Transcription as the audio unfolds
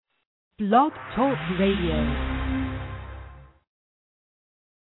Blog Talk Radio.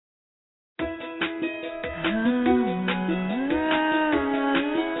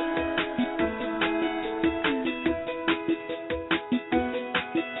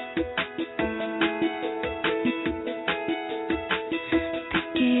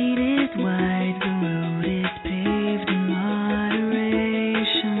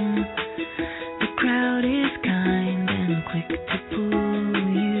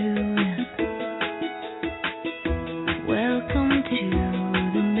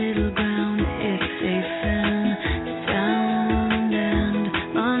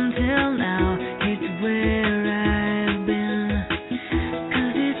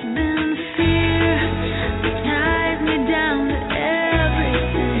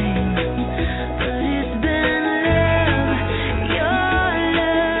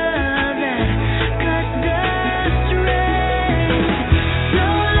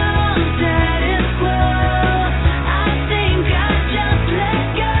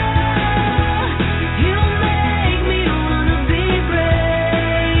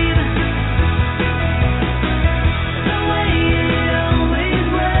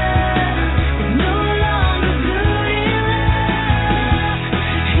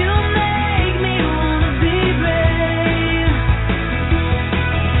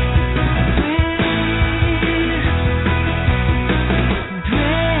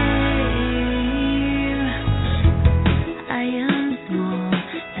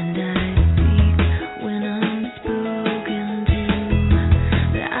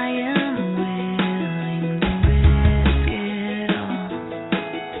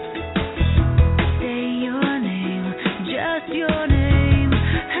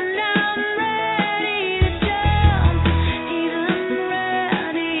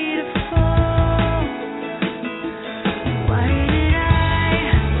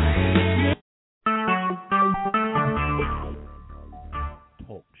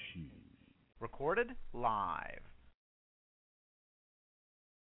 Recorded live.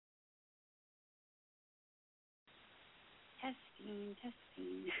 Testing.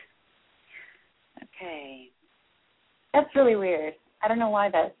 Okay. That's really weird. I don't know why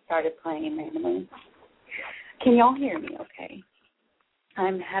that started playing randomly. Can y'all hear me okay? I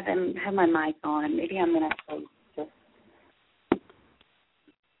have my mic on. Maybe I'm going to play just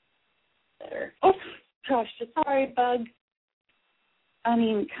better. Oh, gosh, sorry, bug. I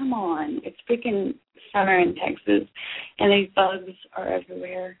mean, come on. It's freaking summer in Texas, and these bugs are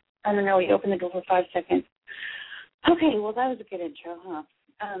everywhere. I don't know. We opened the door for 5 seconds. Okay, well, that was a good intro, huh?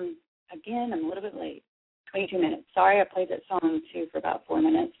 Again, I'm a little bit late. 22 minutes. Sorry, I played that song, too, for about 4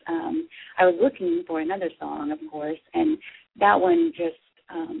 minutes. I was looking for another song, of course, and that one just,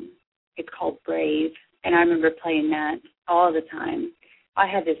 it's called Brave, and I remember playing that all the time. I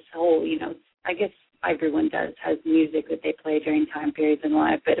had this whole, I guess everyone has music that they play during time periods in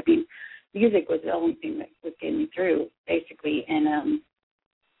life, but, I mean, music was the only thing that was getting me through, basically, and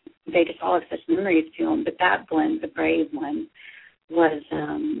they just all have such memories to them, but that one, the Brave one, was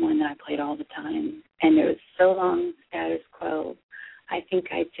one that I played all the time, and it was So Long, Status Quo, I Think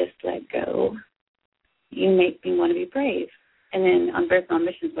I Just Let Go, You Make Me Want to Be Brave. And then on Birth on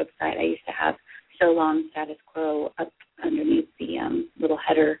Mission's website, I used to have So Long, Status Quo up underneath the little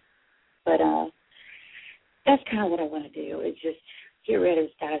header, but that's kind of what I want to do, is just get rid of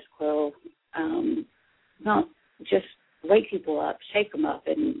status quo, not just wake people up, shake them up,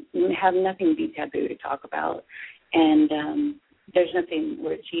 and have nothing be taboo to talk about. And there's nothing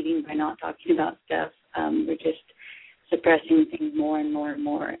we're achieving by not talking about stuff. We're just suppressing things more and more and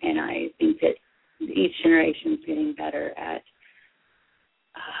more. And I think that each generation is getting better at,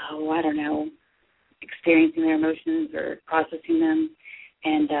 experiencing their emotions or processing them.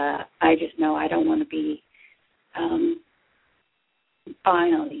 And I just know I don't want to be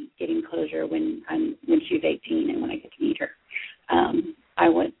finally getting closure when she's 18 and when I get to meet her. I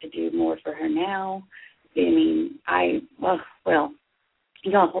want to do more for her now. I mean,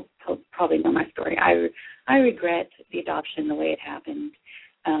 you all probably know my story. I regret the adoption the way it happened.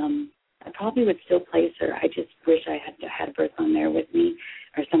 I probably would still place her. I just wish I had a birth on there with me,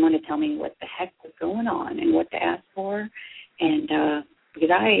 or someone to tell me what the heck was going on and what to ask for. And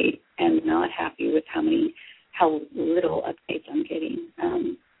because I am not happy with how little updates I'm getting.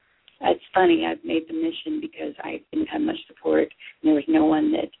 It's funny, I've made the mission because I didn't have much support, and there was no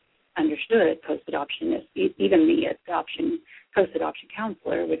one that understood post-adoption, even the post-adoption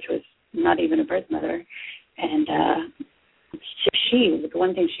counselor, which was not even a birth mother. And the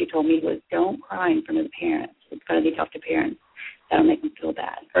one thing she told me was, don't cry in front of the parents. It's going to be tough to parents. That'll make them feel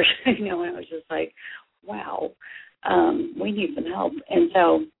bad. Or, and I was just like, wow, we need some help. And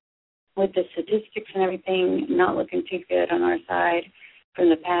so with the statistics and everything not looking too good on our side from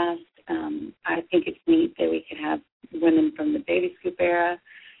the past, I think it's neat that we can have women from the baby scoop era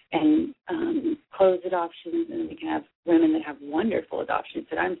and closed adoptions, and we can have women that have wonderful adoptions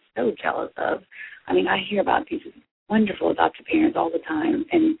that I'm so jealous of. I mean, I hear about these wonderful adoptive parents all the time,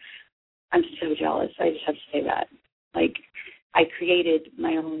 and I'm so jealous. I just have to say that. Like, I created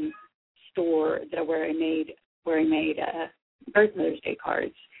my own store where I made birth Mother's Day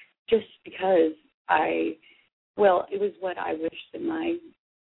cards just because it was what I wish that my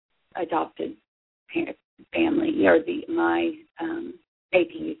adopted family or my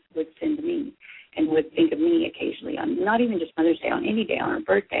APs would send to me and would think of me occasionally on not even just Mother's Day, on any day, on her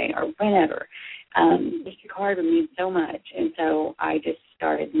birthday or whenever. Just a card would mean so much, and so I just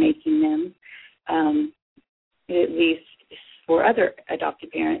started making them, at least for other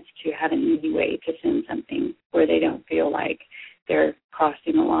adopted parents, to have an easy way to send something where they don't feel like they're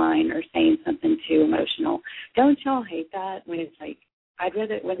crossing the line or saying something too emotional. Don't y'all hate that when it's like,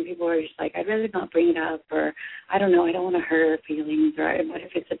 when people are just like, I'd rather not bring it up, or I don't know, I don't want to hurt her feelings, or what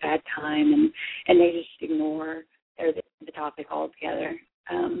if it's a bad time, and they just ignore the topic altogether.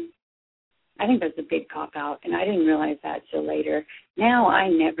 I think that's a big cop-out, and I didn't realize that till later. Now I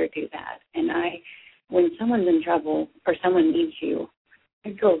never do that, and when someone's in trouble or someone needs you,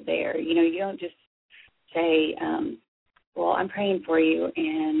 you go there. You know, you don't just say, well, I'm praying for you,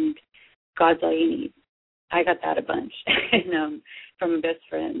 and God's all you need. I got that a bunch and, from best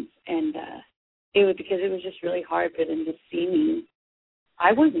friends, and it was because it was just really hard for them to see me.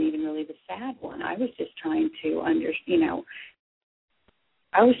 I wasn't even really the sad one. I was just trying to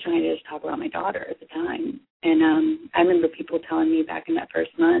I was trying to just talk about my daughter at the time, and I remember people telling me back in that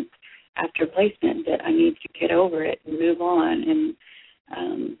first month after placement that I need to get over it and move on, and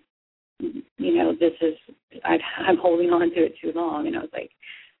I'm holding on to it too long, and I was like,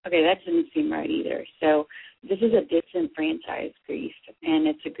 okay, that doesn't seem right either. So this is a disenfranchised grief, and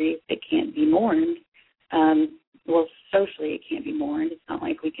it's a grief that can't be mourned. Socially it can't be mourned. It's not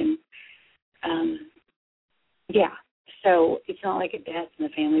like we can, So it's not like a death in the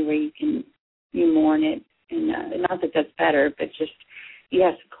family where you mourn it, and not that that's better, but just you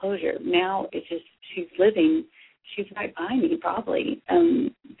have some closure. Now it's just she's living. She's right by me, probably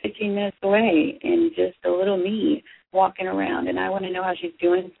 15 minutes away, and just a little me walking around, and I want to know how she's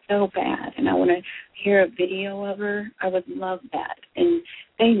doing so bad, and I want to hear a video of her. I would love that, and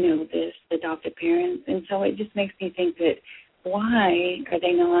they know this, the adoptive parents, and so it just makes me think that why are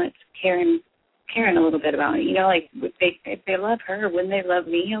they not caring a little bit about me? You know, like if they love her, wouldn't they love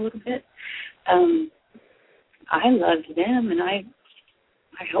me a little bit? I loved them, and I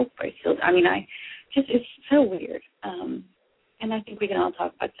hope I still. I mean, it's so weird. And I think we can all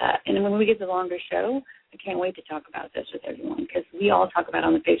talk about that. And when we get the longer show, I can't wait to talk about this with everyone, because we all talk about it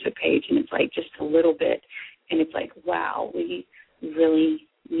on the Facebook page, and it's like just a little bit, and it's like, wow, we really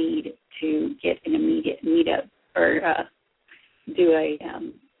need to get an immediate meetup or do I have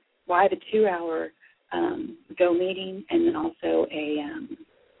a 2-hour Go meeting, and then also a,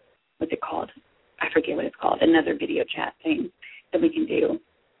 what's it called? I forget what it's called, another video chat thing that we can do.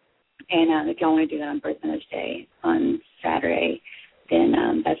 And if y'all want to do that on Birth Mother's Day on Saturday, then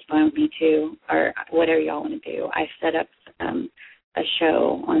that's fine with me too, or whatever y'all want to do. I set up a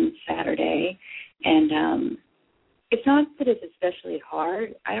show on Saturday, and it's not that it's especially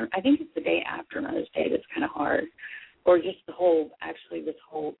hard. I think it's the day after Mother's Day that's kind of hard, or just the whole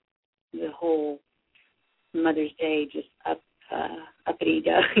Mother's Day just uppity,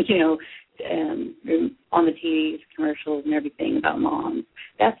 on the TVs, commercials and everything about moms.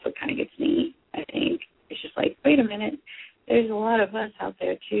 That's what kind of gets me, I think. It's just like, wait a minute, there's a lot of us out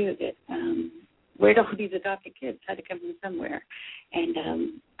there too that where'd all these adopted kids had to come from somewhere.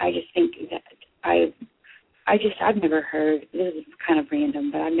 And I just think that I've never heard, this is kind of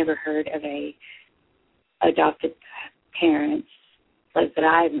random, but I've never heard of a adopted parents like that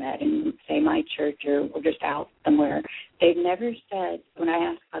I've met in, say, my church or just out somewhere. They've never said, when I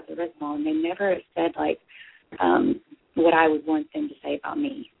asked about the birth mom, they never said, like, what I would want them to say about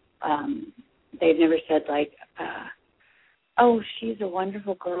me. They've never said, like, oh, she's a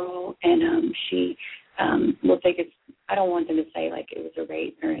wonderful girl, and she will take it. I don't want them to say, like, it was a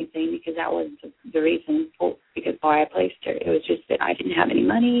rape or anything, because that wasn't the reason because why I placed her. It was just that I didn't have any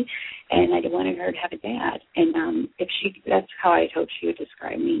money, and I wanted her to have a dad. And that's how I hope she would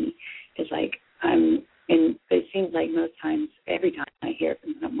describe me, is like, and it seems like most times, every time I hear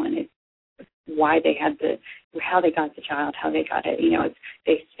from someone, it's why they had how they got the child, how they got it.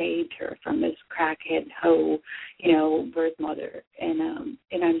 They saved her from this crackhead hoe, birth mother. And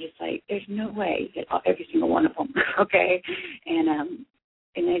I'm just like, there's no way that every single one of them, okay? And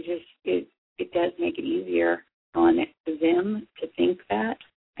it does make it easier on them to think that,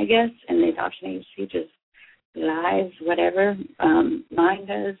 I guess, and the adoption agency just lies, whatever. Mine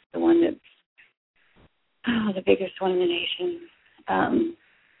does, the one that's the biggest one in the nation.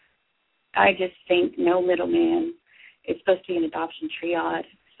 I just think no middleman. It's supposed to be an adoption triad.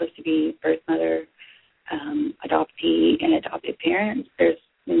 It's supposed to be birth mother, adoptee, and adopted parents. There's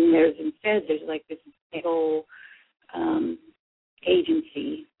like this big old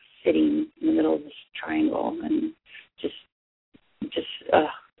agency sitting in the middle of this triangle, and just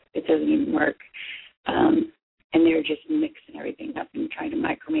it doesn't even work. And they're just mixing everything up and trying to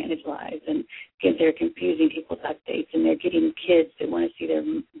micromanage lives, and they're confusing people's updates, and they're getting kids that want to see their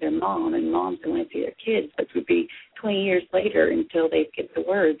mom, and moms that want to see their kids, which would be 20 years later until they get the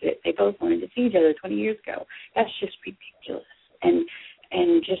word that they both wanted to see each other 20 years ago. That's just ridiculous. And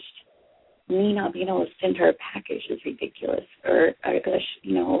just me not being able to send her a package is ridiculous, or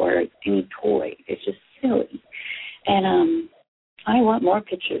any toy. It's just silly. And I want more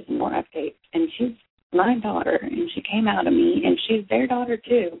pictures and more updates. And she's my daughter, and she came out of me, and she's their daughter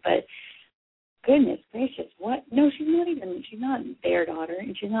too. But goodness gracious, what? No, she's not their daughter,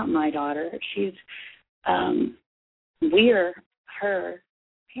 and she's not my daughter. She's we're her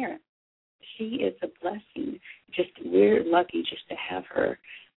parents. She is a blessing. We're lucky just to have her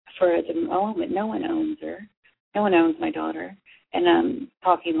for the moment. No one owns her. No one owns my daughter. And I'm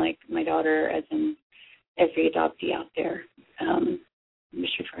talking like my daughter as in every adoptee out there. I'm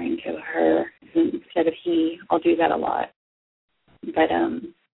just referring to her instead of he. I'll do that a lot. But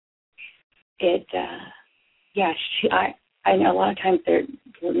I know a lot of times they're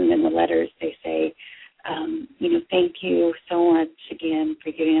in the letters they say, thank you so much again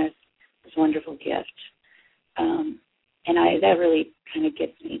for giving us this wonderful gift. And that really kind of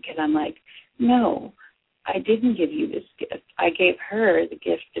gets me, because I'm like, no, I didn't give you this gift. I gave her the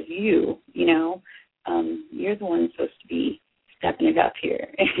gift of you, You're the one supposed to be stepping it up here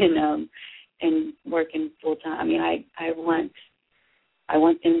and working full time. I mean, I want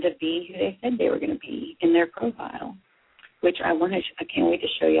them to be who they said they were going to be in their profile, which I can't wait to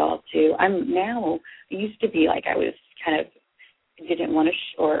show y'all too. It used to be like I was kind of didn't want to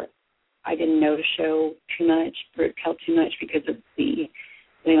or I didn't know to show too much or tell too much because of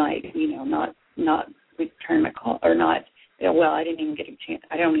not return my call or not. I didn't even get a chance.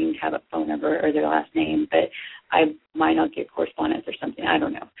 I don't even have a phone number or their last name, but I might not get correspondence or something. I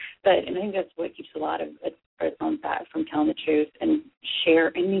don't know. But I think that's what keeps a lot of birth moms back from telling the truth and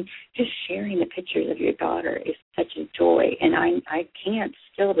just sharing the pictures of your daughter is such a joy. And I can't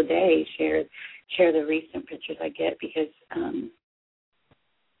still today share the recent pictures I get because,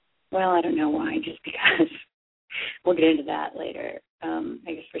 I don't know why, just because we'll get into that later.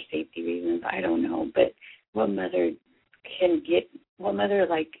 I guess for safety reasons, I don't know. But what mother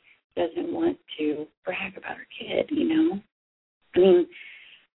doesn't want to brag about her kid, I mean,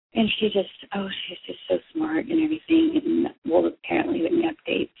 and she's just so smart and everything, and apparently with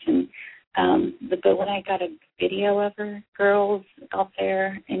updates, and but when I got a video of her, girls out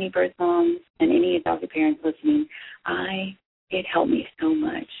there, any birth moms and any adopted parents listening, it helped me so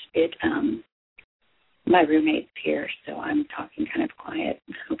much. My roommate's here, so I'm talking kind of quiet.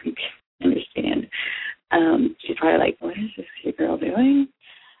 I hope you can understand. She's probably like, what is this girl doing?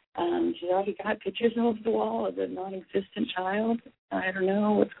 She's already got pictures over the wall of a non-existent child. I don't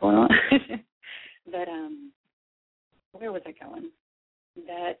know what's going on. But where was I going?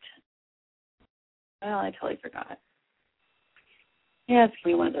 I totally forgot. Yeah, it's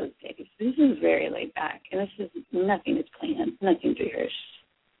going to be one of those days. This is very laid back, and nothing is planned, nothing's rehearsed,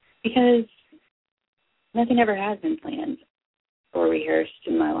 because nothing ever has been planned or rehearsed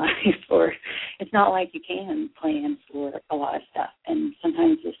in my life, or it's not like you can plan for a lot of stuff. And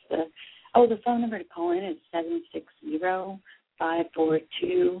sometimes it's the phone number to call in is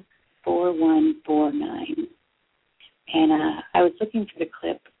 760-542-4149. And I was looking for the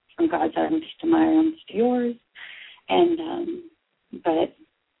clip from God's Arms to My Arms to Yours, and but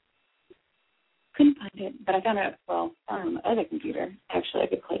couldn't find it. But I found it, on my other computer. Actually, I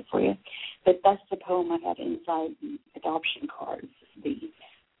could play it for you. But that's the poem I had inside the adoption cards, the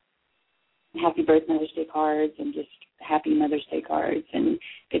Happy Birth Mother's Day cards and just Happy Mother's Day cards. And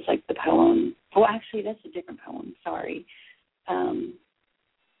it's like the poem. Oh, actually, that's a different poem. Sorry.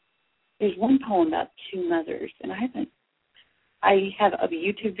 There's one poem about two mothers, and I have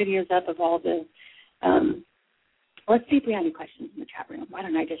YouTube videos up of all the, let's see if we have any questions in the chat room. Why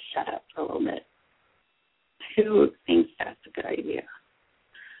don't I just shut up for a little bit? Who thinks that's a good idea?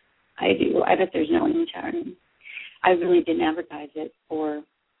 I do. I bet there's no one in the chat room. I really didn't advertise it or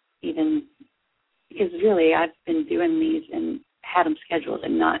even, because really I've been doing these and had them scheduled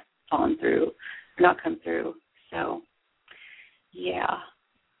and not fallen through, or not come through. So, yeah.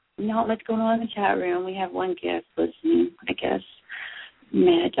 Not much going on in the chat room. We have one guest listening, I guess,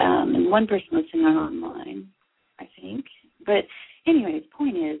 and one person listening online, I think. But anyway, the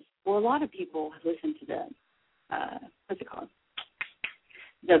point is, well, a lot of people have listened to the, what's it called?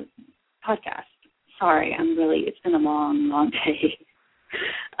 The podcast. Sorry, it's been a long, long day.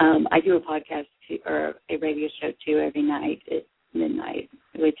 I do a podcast or a radio show too every night at midnight,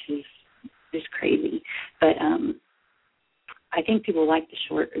 which is just crazy. But I think people like the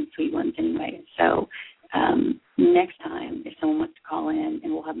short and sweet ones anyway. So next time, if someone wants to call in,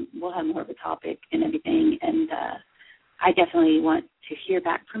 and we'll have more of a topic and everything, and I definitely want to hear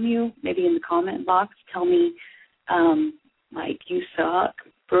back from you. Maybe in the comment box, tell me like you suck,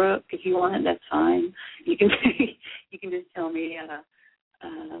 Brooke. If you want, that's fine. You can just tell me.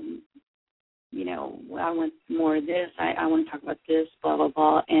 I want more of this. I want to talk about this, blah, blah,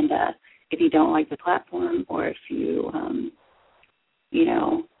 blah. And if you don't like the platform, or if you,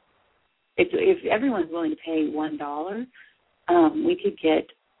 if everyone's willing to pay $1, we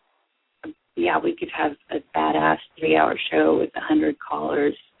could have a badass 3-hour show with 100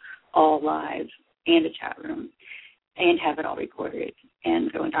 callers, all live, and a chat room, and have it all recorded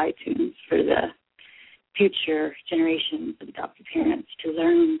and go into iTunes for the future generations of adoptive parents to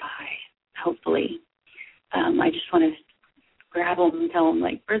learn by, hopefully. I just want to grab them and tell them,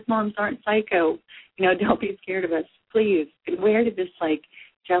 like, birth moms aren't psycho. Don't be scared of us, please. And where did this, like,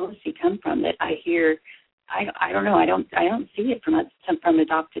 jealousy come from that I hear? I don't know. I don't see it from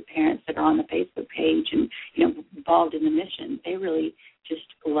adopted parents that are on the Facebook page and, involved in the mission. They really just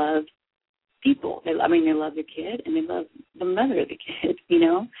love people. They love their kid, and they love the mother of the kid,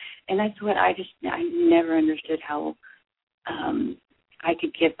 And that's what I never understood how I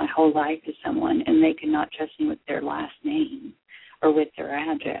could give my whole life to someone and they could not trust me with their last name or with their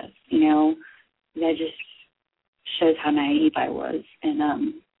address, That just shows how naive I was. And,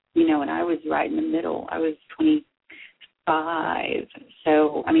 and I was right in the middle. I was 25.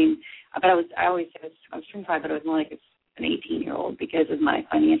 So, but I was 25, but I was more like an 18-year-old because of my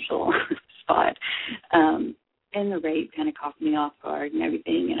financial spot. And the rape kind of caught me off guard and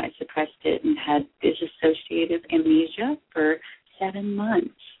everything, and I suppressed it and had dissociative amnesia for 7 months.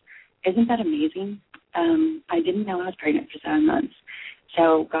 Isn't that amazing? I didn't know I was pregnant for 7 months.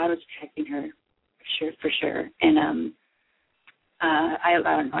 So God was protecting her, for sure. And I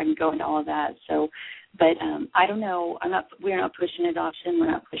don't know. I can go into all of that. So, but I don't know. We're not pushing adoption.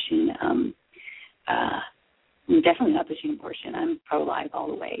 We're not pushing. I'm definitely not pushing abortion. I'm pro-life all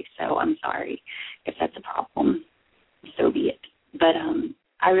the way. So I'm sorry if that's a problem. So be it. But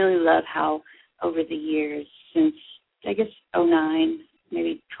I really love how over the years, since I guess 2009,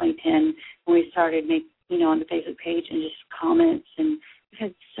 maybe 2010, when we started on the Facebook page and just comments, and we've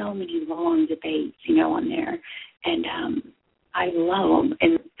had so many long debates, on there. And I love them.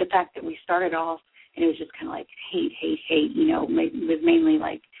 And the fact that we started off and it was just kind of like hate, it was mainly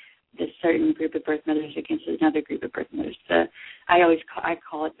like this certain group of birth mothers against another group of birth mothers. I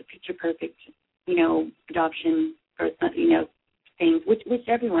call it the picture perfect, adoption birth, things, which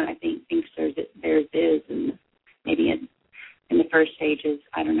everyone I think thinks theirs is, and maybe in the first stages,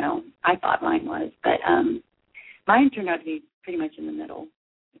 I don't know. I thought mine was, but mine turned out to be pretty much in the middle,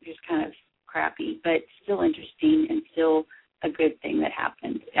 just kind of crappy, but still interesting and still a good thing that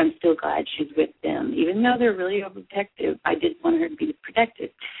happened. I'm still glad she's with them, even though they're really overprotective. I did want her to be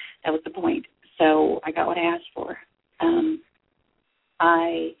protected. That was the point. So I got what I asked for.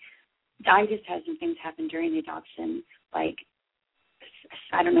 I just had some things happen during the adoption. Like,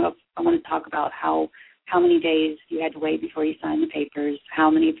 I don't know if I want to talk about how many days you had to wait before you signed the papers, how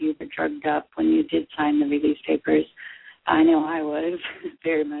many of you were drugged up when you did sign the release papers. I know I was,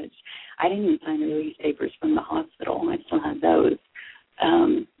 very much. I didn't even sign the release papers from the hospital. I still have those.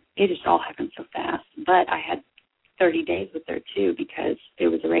 It just all happened so fast. But I had 30 days with her, too, because it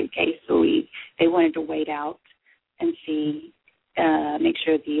was a rape case. So they wanted to wait out and see, make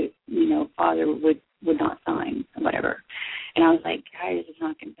sure the father would not sign or whatever. And I was like, guys, it's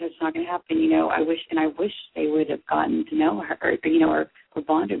not going to happen. I wish they would have gotten to know her, or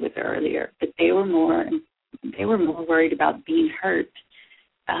bonded with her earlier. But they were more worried about being hurt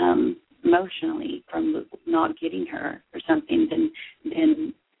emotionally from not getting her or something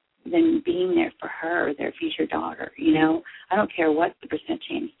than being there for her, their future daughter. I don't care what the percent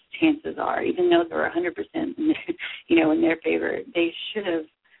chances are, even though they're 100% in their favor. They should have.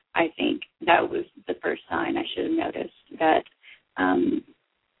 I think that was the first sign I should have noticed, that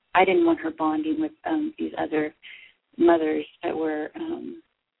I didn't want her bonding with these other mothers that were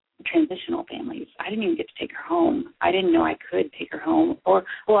transitional families. I didn't even get to take her home. I didn't know I could take her home.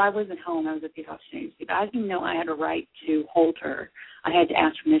 I wasn't home. I was at the adoption agency. But I didn't know I had a right to hold her. I had to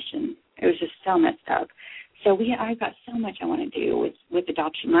ask permission. It was just so messed up. So I've got so much I want to do with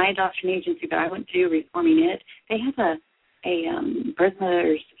adoption. My adoption agency that I went to, Reforming It, they have a birth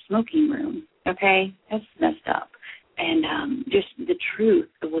mother's smoking room. Okay, that's messed up. And just the truth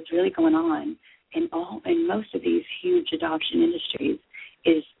of what's really going on in most of these huge adoption industries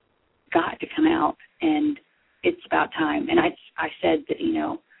is got to come out, and it's about time. And I said that,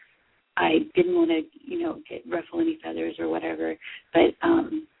 I didn't want to, ruffle any feathers or whatever, but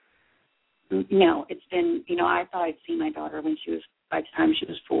no, it's been, I thought I'd see my daughter by the time she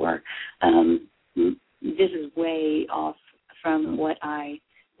was 4. This is way off from what I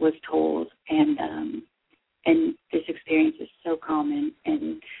was told, and this experience is so common.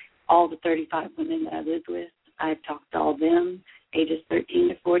 And all the 35 women that I lived with, I've talked to all of them, ages 13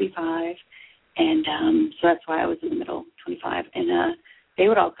 to 45, and so that's why I was in the middle, 25. And they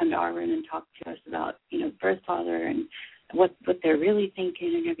would all come to our room and talk to us about, birth father and what they're really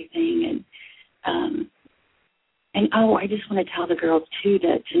thinking and everything. And I just want to tell the girls too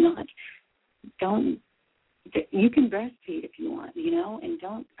to don't. You can breastfeed if you want, and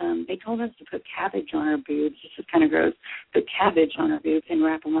don't. They told us to put cabbage on our boobs. This is kind of gross. Put cabbage on our boobs and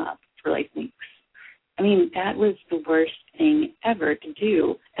wrap them up for like weeks. I mean, that was the worst thing ever to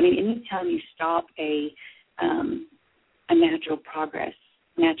do. I mean, anytime you stop a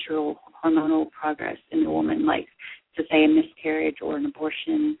natural hormonal progress in a woman, like to say a miscarriage or an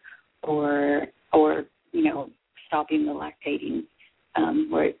abortion, or stopping the lactating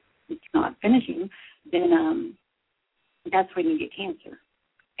where it's not finishing, then that's when you get cancer.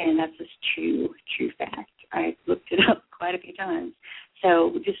 And that's just true fact. I looked it up quite a few times.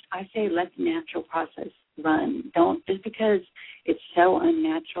 So I say let the natural process run. Don't, just because it's so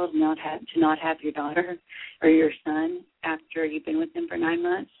unnatural to not have your daughter or your son after you've been with them for 9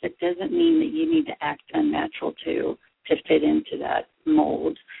 months, it doesn't mean that you need to act unnatural to fit into that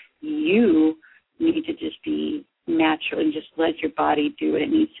mold. You need to just be natural and just let your body do what it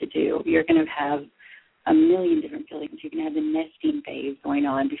needs to do. You're going to have a million different feelings. You're going to have the nesting phase going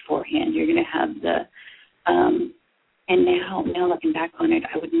on beforehand. You're going to have and now looking back on it,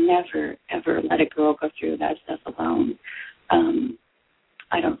 I would never, ever let a girl go through that stuff alone.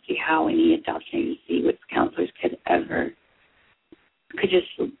 I don't see how any adoption agency with counselors could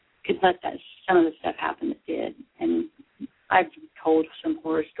let some of the stuff happen that did. And I've told some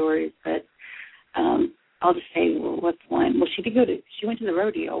horror stories, but I'll just say, what's one? Well, she went to the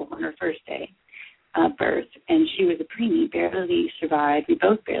rodeo on her first day of birth, and she was a preemie, barely survived. We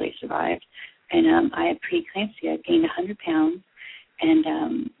both barely survived. And I had preeclampsia. I gained 100 pounds, and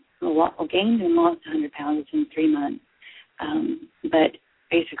gained and lost 100 pounds in 3 months. But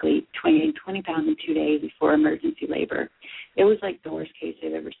basically 20 pounds in 2 days before emergency labor. It was like the worst case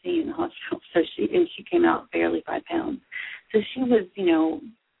I've ever seen in the hospital. So she came out barely 5 pounds. So she was,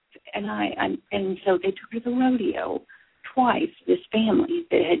 and so they took her to the rodeo twice. This family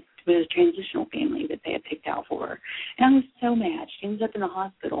that was a transitional family that they had picked out for her. And I was so mad. She ends up in the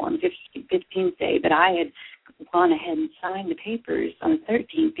hospital on the 15th day, but I had gone ahead and signed the papers on the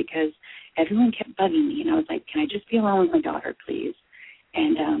 13th because everyone kept bugging me. And I was like, can I just be alone with my daughter, please?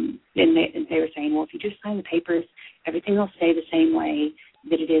 And then they were saying, well, if you just sign the papers, everything will stay the same way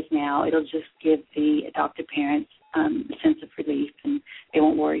that it is now. It'll just give the adoptive parents a sense of relief, and they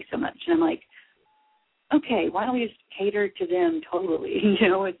won't worry so much. And I'm like, okay, why don't we just cater to them totally?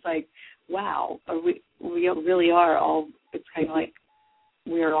 It's like, wow, we really are all, it's kind of like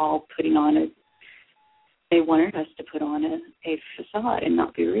we're all putting on they wanted us to put on a facade and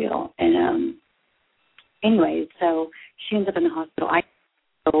not be real. And anyway, so she ends up in the hospital. I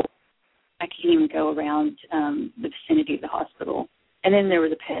can't even go around the vicinity of the hospital. And then there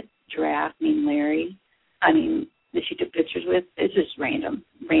was a pet giraffe named Larry. That she took pictures with. It's just random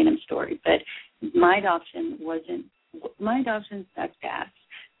story. But my adoption sucked ass,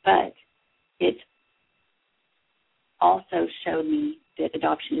 but it also showed me that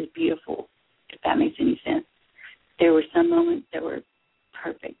adoption is beautiful, if that makes any sense. There were some moments that were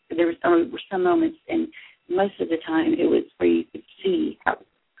perfect. There were some moments, and most of the time it was where you could see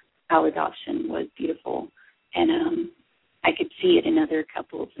how adoption was beautiful. And I could see it in other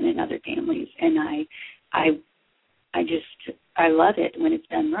couples and in other families, and I love it when it's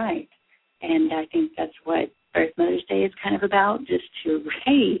done right. And I think that's what Birth Mother's Day is kind of about, just to,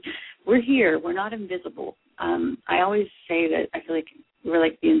 hey, we're here. We're not invisible. I always say that I feel like we're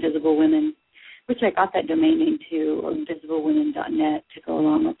like the invisible women, which I got that domain name too, invisiblewomen.net, to go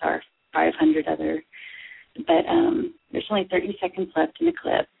along with our 500 other. But there's only 30 seconds left in the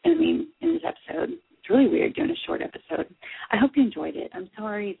clip, in this episode. It's really weird doing a short episode. I hope you enjoyed it. I'm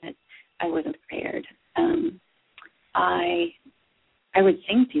sorry that I wasn't prepared. I would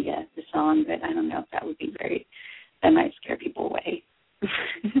sing to you the song, but I don't know if that might scare people away.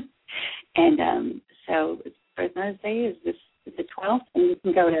 And so First Mother's Day is the 12th, and you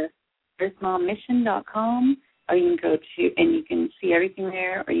can go to birthmommission.com, or you can go to, and you can see everything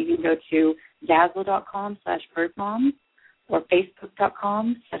there, or you can go to Zazzle.com/birthmoms or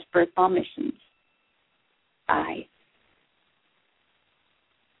Facebook.com/birthmommissions. Bye.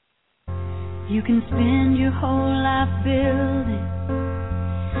 You can spend your whole life building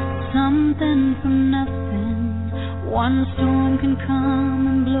something from nothing. One storm can come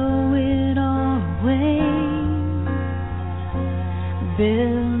and blow it all away.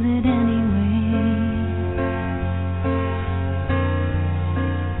 Build